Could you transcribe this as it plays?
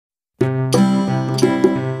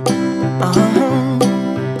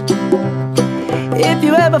If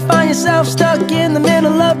you ever find yourself stuck in the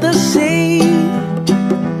middle of the sea,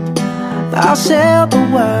 I'll sail the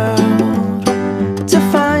world to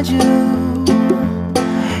find you.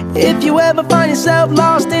 If you ever find yourself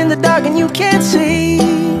lost in the dark and you can't see,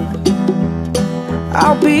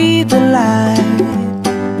 I'll be the light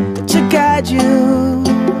to guide you.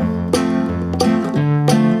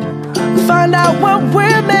 Find out what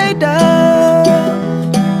we're made of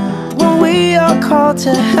when we are called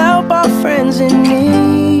to help our friends in need.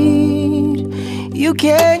 You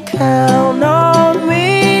can count on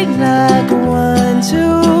me like 1,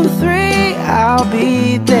 2, 3, I'll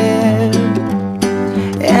be there.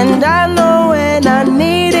 And I know when I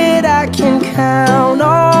need it, I can count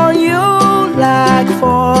on you like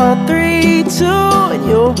 4, 3, 2, and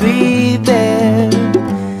you'll be there.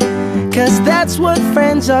 'Cause that's what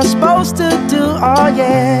friends are supposed to do, oh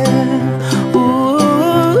yeah. Ooh,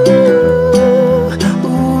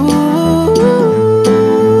 ooh,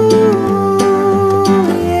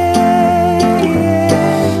 yeah,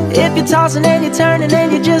 yeah. If you're tossing and you're turning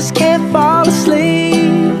and you just can't fall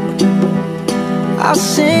asleep, I'll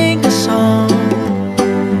sing a song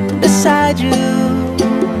beside you.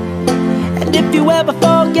 And if you ever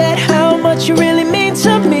forget how much you really mean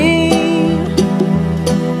to me,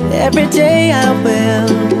 every day I will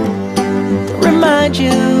remind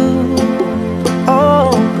you.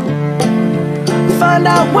 Oh, find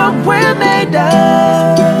out what we're made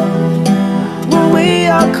of when we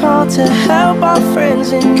are called to help our friends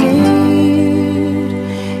in need.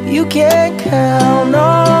 You can count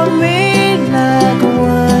on me like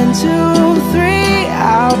 1, 2, 3,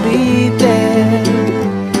 I'll be there.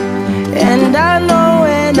 And I know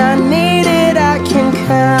when I need it, I can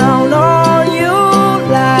count on you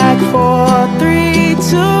like 4, 3,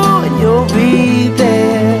 2, and you'll be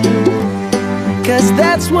there. 'Cause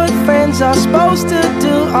that's what friends are supposed to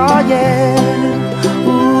do, oh yeah.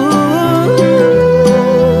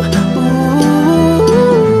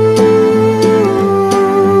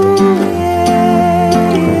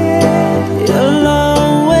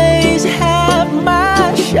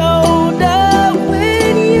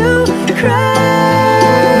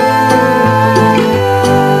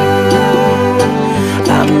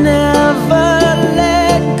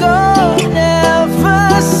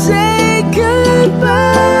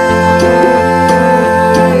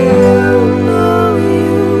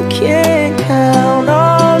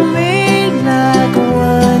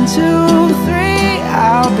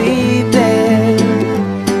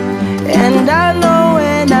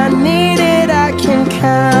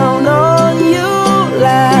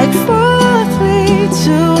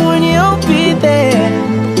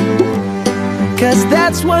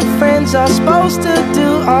 That's what friends are supposed to do,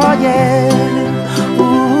 oh yeah.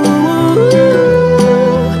 Ooh,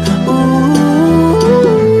 ooh.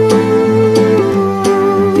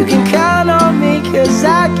 You can count on me 'cause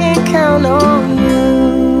I can count on you.